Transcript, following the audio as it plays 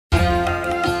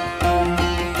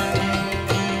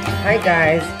Hi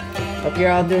guys, hope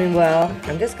you're all doing well.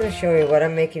 I'm just going to show you what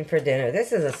I'm making for dinner.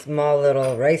 This is a small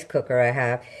little rice cooker I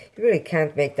have. You really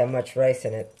can't make that much rice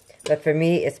in it. But for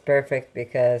me, it's perfect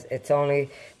because it's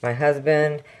only my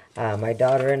husband, my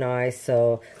daughter and I,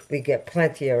 so we get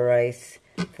plenty of rice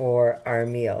for our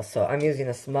meal. So I'm using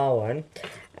a small one.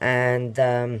 And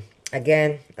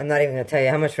again, I'm not even going to tell you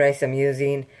how much rice I'm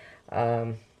using.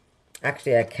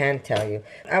 Actually, I can't tell you.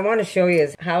 I want to show you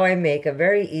how I make a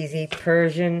very easy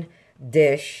Persian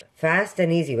dish, fast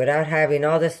and easy, without having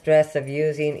all the stress of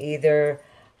using either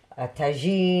a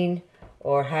tagine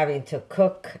or having to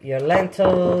cook your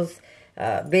lentils.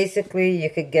 Basically, you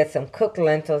could get some cooked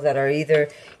lentils that are either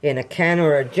in a can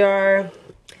or a jar.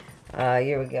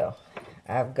 Here we go.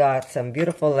 I've got some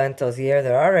beautiful lentils here.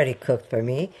 They're already cooked for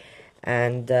me.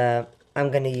 And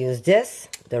I'm going to use this,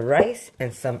 the rice,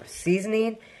 and some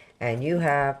seasoning. And you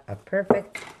have a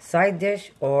perfect side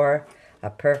dish or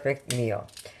a perfect meal.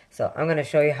 So I'm going to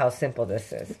show you how simple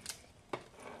this is.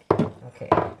 Okay,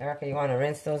 Erica, you want to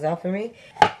rinse those out for me?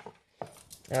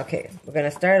 Okay, we're going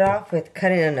to start off with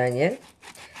cutting an onion.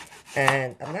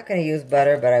 And I'm not going to use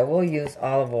butter, but I will use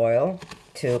olive oil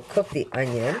to cook the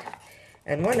onion.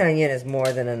 And one onion is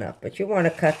more than enough, but you want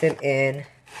to cut them in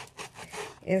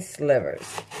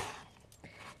slivers.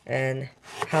 And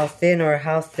how thin or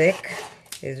how thick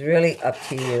is really up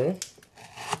to you.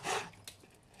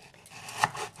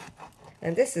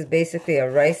 And this is basically a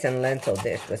rice and lentil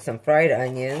dish with some fried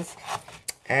onions.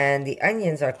 And the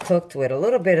onions are cooked with a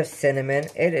little bit of cinnamon.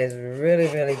 It is really,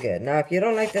 really good. Now, if you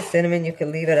don't like the cinnamon, you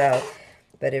can leave it out.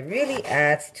 But it really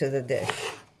adds to the dish.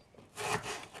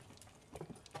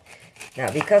 Now,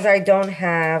 because I don't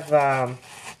have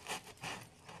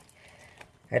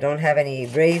any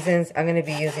raisins, I'm going to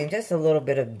be using just a little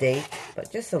bit of date,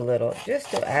 but just a little,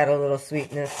 just to add a little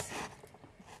sweetness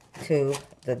to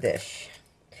the dish.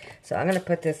 So I'm going to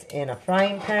put this in a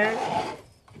frying pan.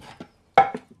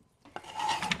 I'm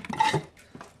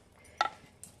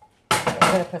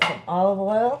going to put some olive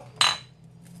oil.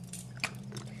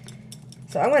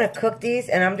 So I'm going to cook these,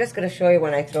 and I'm just going to show you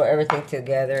when I throw everything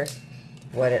together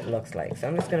what it looks like. So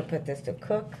I'm just going to put this to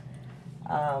cook.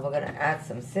 We're going to add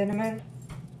some cinnamon.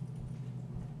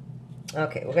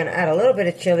 Okay, we're going to add a little bit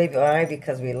of chili, why?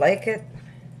 Because we like it.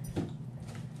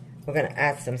 We're going to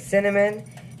add some cinnamon.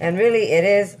 And really, it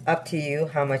is up to you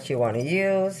how much you want to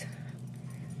use.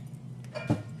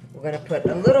 We're going to put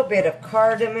a little bit of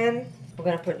cardamom. We're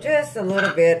going to put just a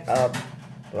little bit of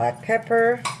black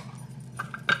pepper.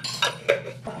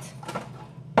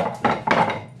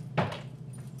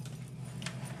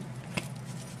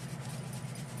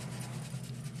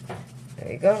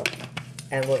 There you go.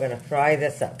 And we're going to fry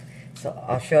this up. So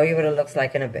I'll show you what it looks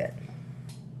like in a bit.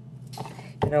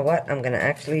 You know what? I'm going to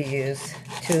actually use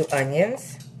 2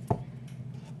 onions.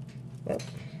 Whoop.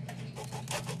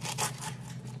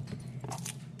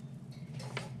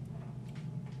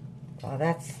 While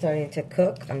that's starting to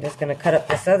cook, I'm just going to cut up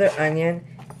this other onion.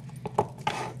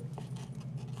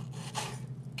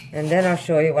 And then I'll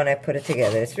show you when I put it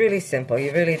together. It's really simple.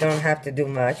 You really don't have to do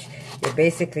much. You're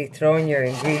basically throwing your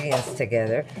ingredients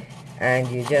together. And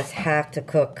you just have to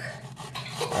cook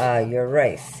your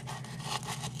rice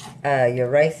and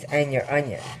your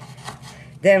onion.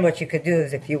 Then what you could do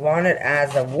is, if you want it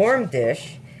as a warm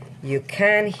dish, you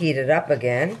can heat it up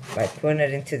again by putting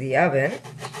it into the oven,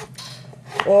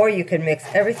 or you can mix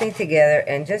everything together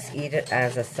and just eat it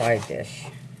as a side dish.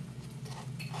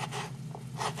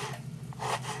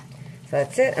 So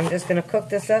that's it. I'm just going to cook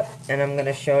this up, and I'm going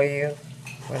to show you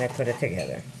when I put it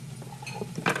together.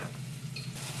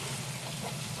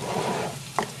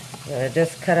 I'm going to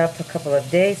just cut up a couple of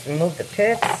dates, remove the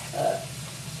pits.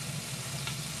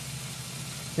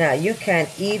 Now, you can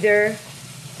either,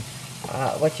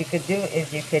 what you could do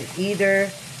is you could either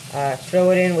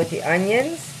throw it in with the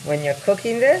onions when you're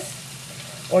cooking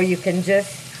this, or you can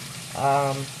just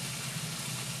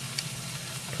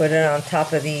put it on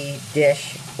top of the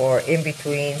dish or in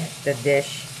between the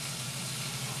dish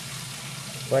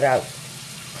without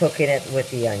cooking it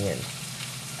with the onions.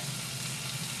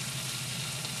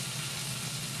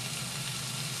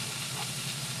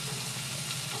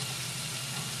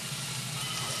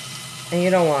 And you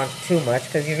don't want too much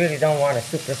because you really don't want a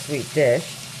super sweet dish.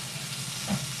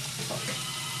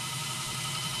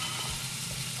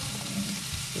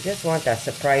 You just want that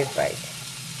surprise bite.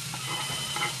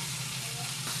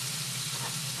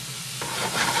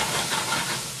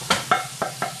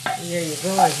 There you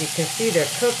go. As you can see, they're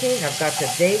cooking. I've got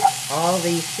the dates, all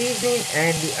the seasoning,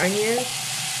 and the onions.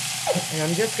 And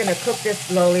I'm just going to cook this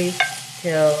slowly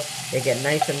till they get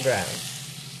nice and brown.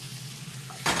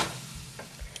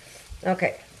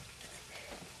 Okay,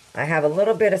 I have a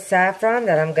little bit of saffron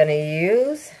that I'm going to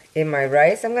use in my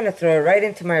rice. I'm going to throw it right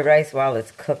into my rice while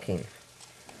it's cooking.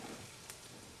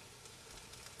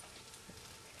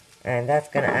 And that's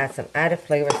going to add some added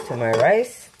flavors to my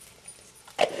rice.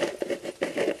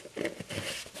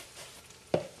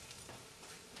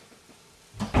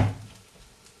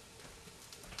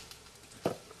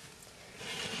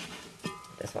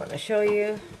 Just want to show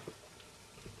you.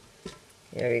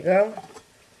 Here we go.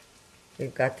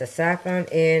 We've got the saffron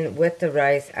in with the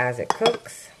rice as it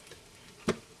cooks.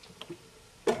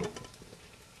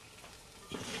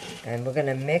 And we're going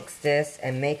to mix this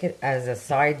and make it as a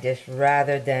side dish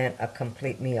rather than a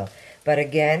complete meal. But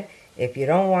again, if you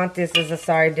don't want this as a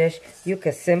side dish, you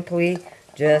could simply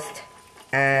just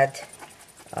add,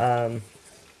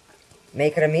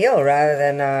 make it a meal rather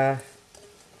than a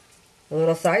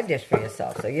little side dish for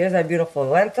yourself. So here's our beautiful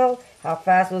lentil. How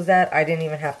fast was that? I didn't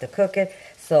even have to cook it.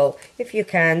 So if you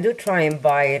can, do try and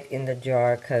buy it in the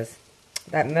jar, because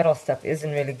that metal stuff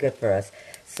isn't really good for us.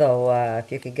 So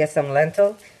if you could get some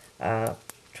lentil,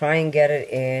 try and get it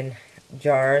in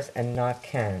jars and not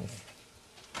cans.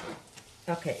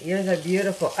 Okay, here's our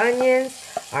beautiful onions.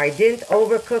 I didn't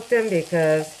overcook them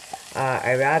because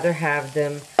I rather have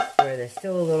them where they're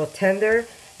still a little tender,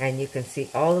 and you can see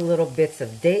all the little bits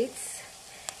of dates,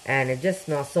 and it just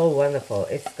smells so wonderful.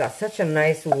 It's got such a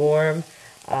nice warm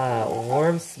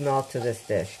smell to this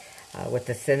dish with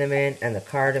the cinnamon and the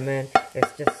cardamom.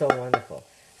 It's just so wonderful.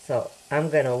 So I'm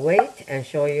going to wait and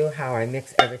show you how I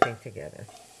mix everything together.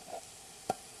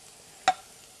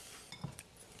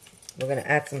 We're going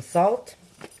to add some salt.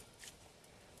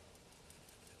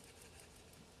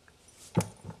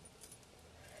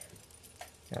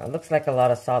 Now, it looks like a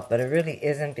lot of salt, but it really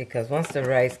isn't, because once the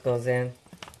rice goes in,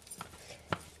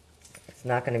 it's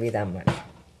not going to be that much.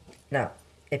 Now,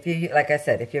 if you, like I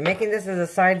said, if you're making this as a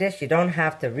side dish, you don't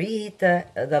have to reheat the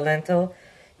lentil.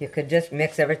 You could just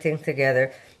mix everything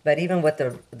together. But even with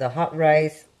the hot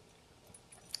rice,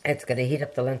 it's going to heat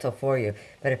up the lentil for you.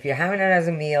 But if you're having it as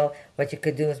a meal, what you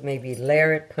could do is maybe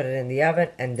layer it, put it in the oven,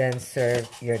 and then serve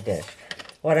your dish.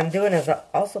 What I'm doing is I'm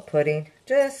also putting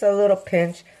just a little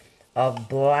pinch of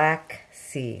black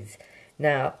seeds.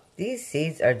 Now, these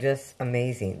seeds are just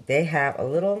amazing. They have a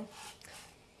little,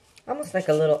 almost like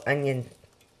a little onion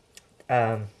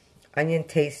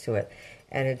taste to it.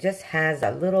 And it just has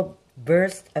a little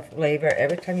burst of flavor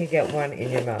every time you get one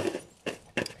in your mouth.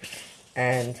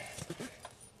 And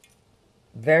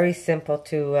very simple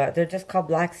to, they're just called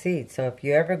black seeds. So if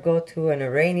you ever go to an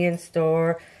Iranian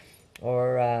store,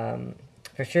 or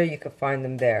for sure you could find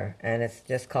them there. And it's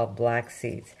just called black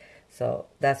seeds. So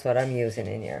that's what I'm using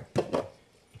in here.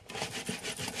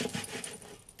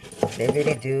 They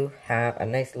really do have a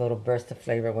nice little burst of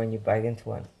flavor when you bite into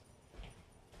one.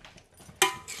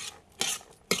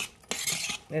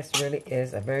 This really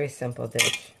is a very simple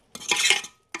dish.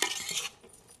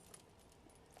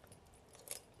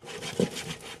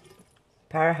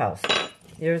 Powerhouse.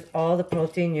 Here's all the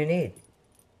protein you need.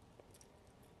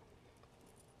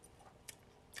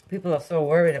 People are so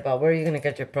worried about where you're going to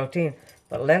get your protein,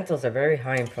 but lentils are very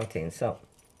high in protein. So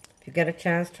if you get a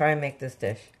chance, try and make this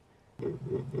dish.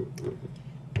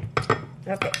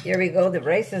 Okay, here we go. The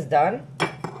rice is done.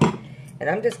 And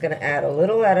I'm just going to add a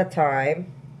little at a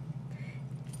time,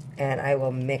 and I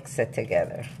will mix it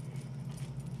together.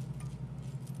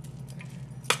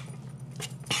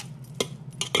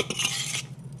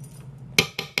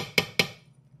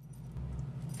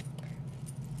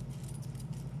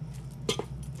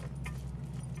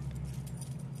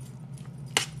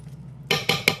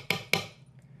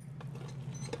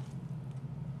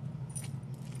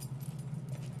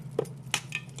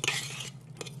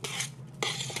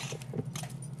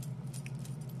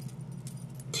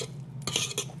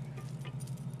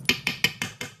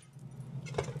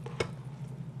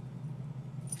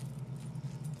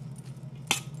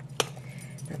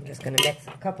 I'm just going to mix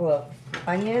a couple of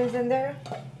onions in there.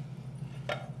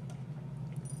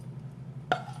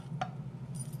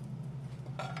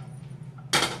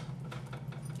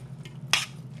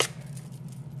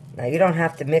 Now you don't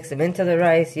have to mix them into the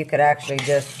rice. You could actually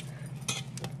just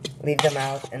leave them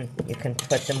out and you can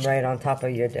put them right on top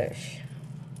of your dish.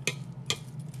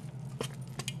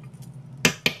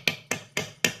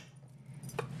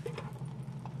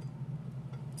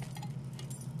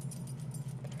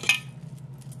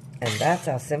 And that's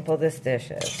how simple this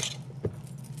dish is.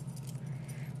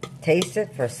 Taste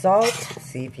it for salt.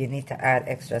 See if you need to add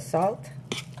extra salt.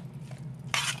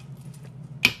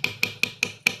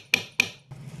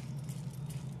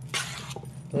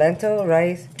 Lentil,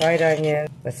 rice, fried onion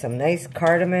with some nice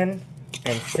cardamom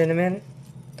and cinnamon.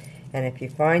 And if you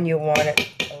find you want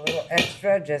it a little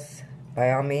extra, just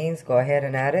by all means, go ahead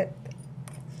and add it.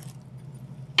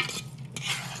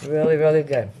 Really, really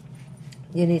good.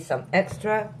 You need some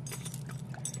extra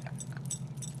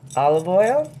olive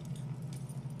oil.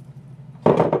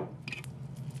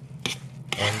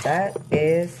 And that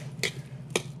is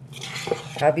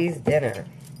hubby's dinner.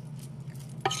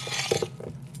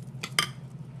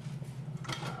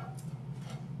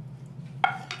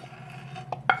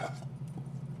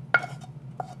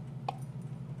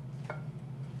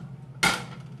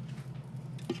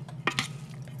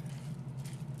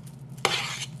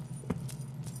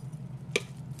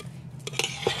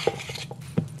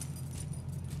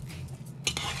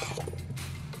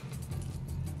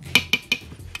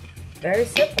 Very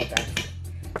simple, guys.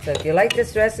 So if you like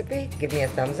this recipe, give me a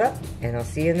thumbs up, and I'll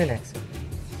see you in the next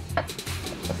one.